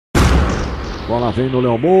Bola vem no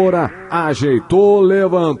Léo Moura, ajeitou,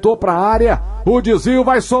 levantou pra área. O desvio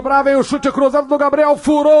vai sobrar, vem o chute cruzado do Gabriel,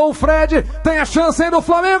 furou o Fred. Tem a chance aí do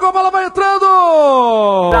Flamengo, a bola vai entrando!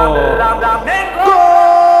 Gol!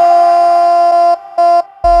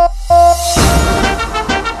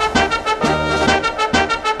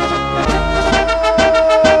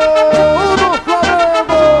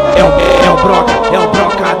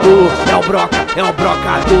 É o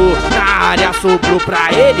brocador, na área sobrou pra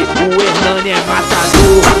ele, o Hernane é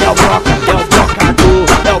matador. É o brocador,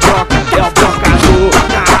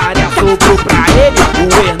 na área sobrou pra ele, o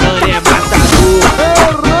Hernane é matador.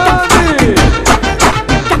 Hernane!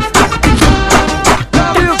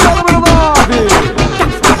 Camisa número 9!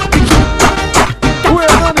 O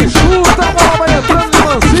Hernane chuta, a bola vai entrando de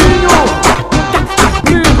mansinho.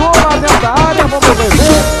 Brigou lá dentro da área, vamos ver.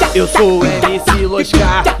 Eu sou o MC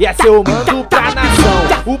Loscar e é seu mando pra nação.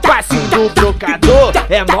 O passinho do brocador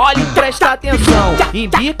é mole, presta atenção.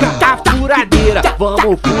 Embica a furadeira,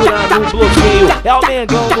 vamos furando o bloqueio. É o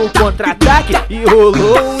Mengão no contra-ataque e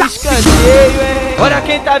rolou um escanteio, hein? Olha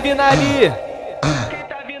quem tá vindo ali.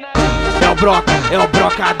 É o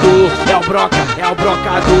brocador,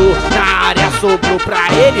 na área sobrou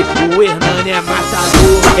pra ele, o Hernane é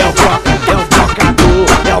matador. É o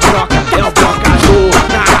brocador,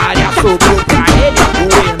 na área sobrou pra ele, o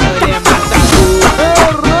Hernane é matador.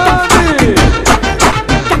 Hernane!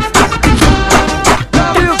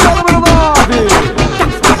 Camisa número 9!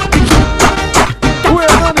 O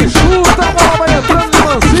Hernane chuta, a bola vai entrando de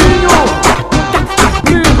mansinho.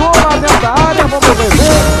 Brigou lá dentro da área, vamos ver.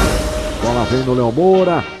 Bola vem no Léo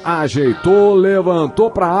Moura, ajeitou, levantou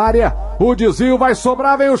pra área. O desvio vai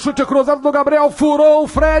sobrar, vem o chute cruzado do Gabriel, furou o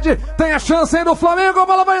Fred. Tem a chance aí do Flamengo, a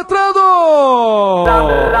bola vai entrando! Gol!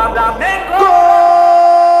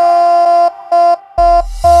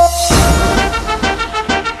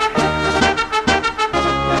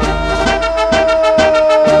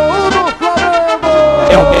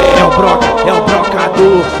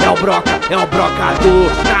 É o brocador,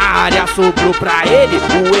 na área sobrou pra ele,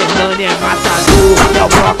 o Hernane é matador. É o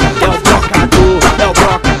brocador,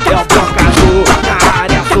 na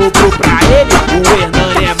área sobrou pra ele, o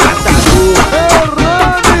Hernane é matador.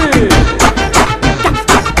 Hernane!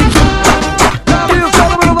 Camisa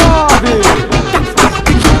número 9!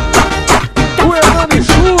 O Hernane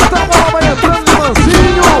chuta, a bola vai entrando de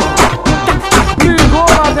mansinho. Brigou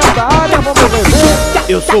lá dentro da área, vamos ver.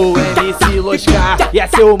 Eu sou o MC Loscar e é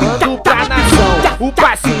seu mando pra nação. O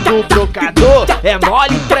passinho do brocador é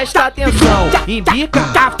mole, presta atenção. Embica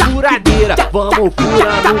a furadeira, vamos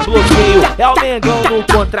furando o bloqueio. É o Mengão no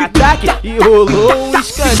contra-ataque e rolou um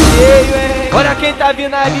escanteio, hein? Olha quem tá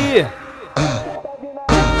vindo ali.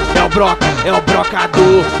 É o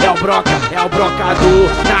brocador,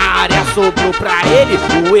 na área sobrou pra ele,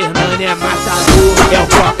 o Hernane é matador. É o